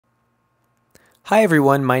Hi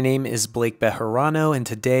everyone, my name is Blake Bejarano, and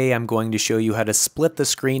today I'm going to show you how to split the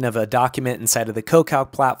screen of a document inside of the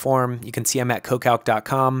CoCalc platform. You can see I'm at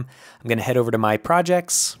CoCalc.com. I'm going to head over to my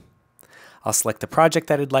projects. I'll select the project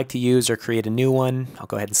that I'd like to use or create a new one. I'll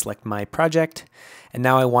go ahead and select my project. And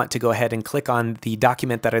now I want to go ahead and click on the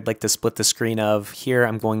document that I'd like to split the screen of. Here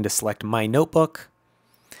I'm going to select my notebook.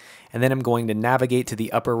 And then I'm going to navigate to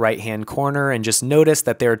the upper right hand corner and just notice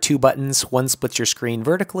that there are two buttons. One splits your screen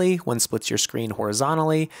vertically, one splits your screen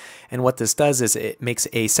horizontally. And what this does is it makes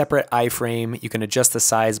a separate iframe. You can adjust the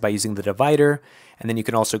size by using the divider, and then you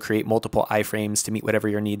can also create multiple iframes to meet whatever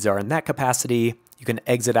your needs are in that capacity. You can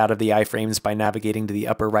exit out of the iframes by navigating to the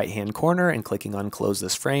upper right hand corner and clicking on close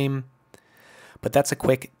this frame. But that's a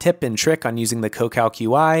quick tip and trick on using the CoCalc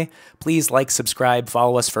UI. Please like, subscribe,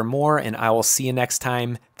 follow us for more, and I will see you next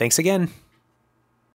time. Thanks again.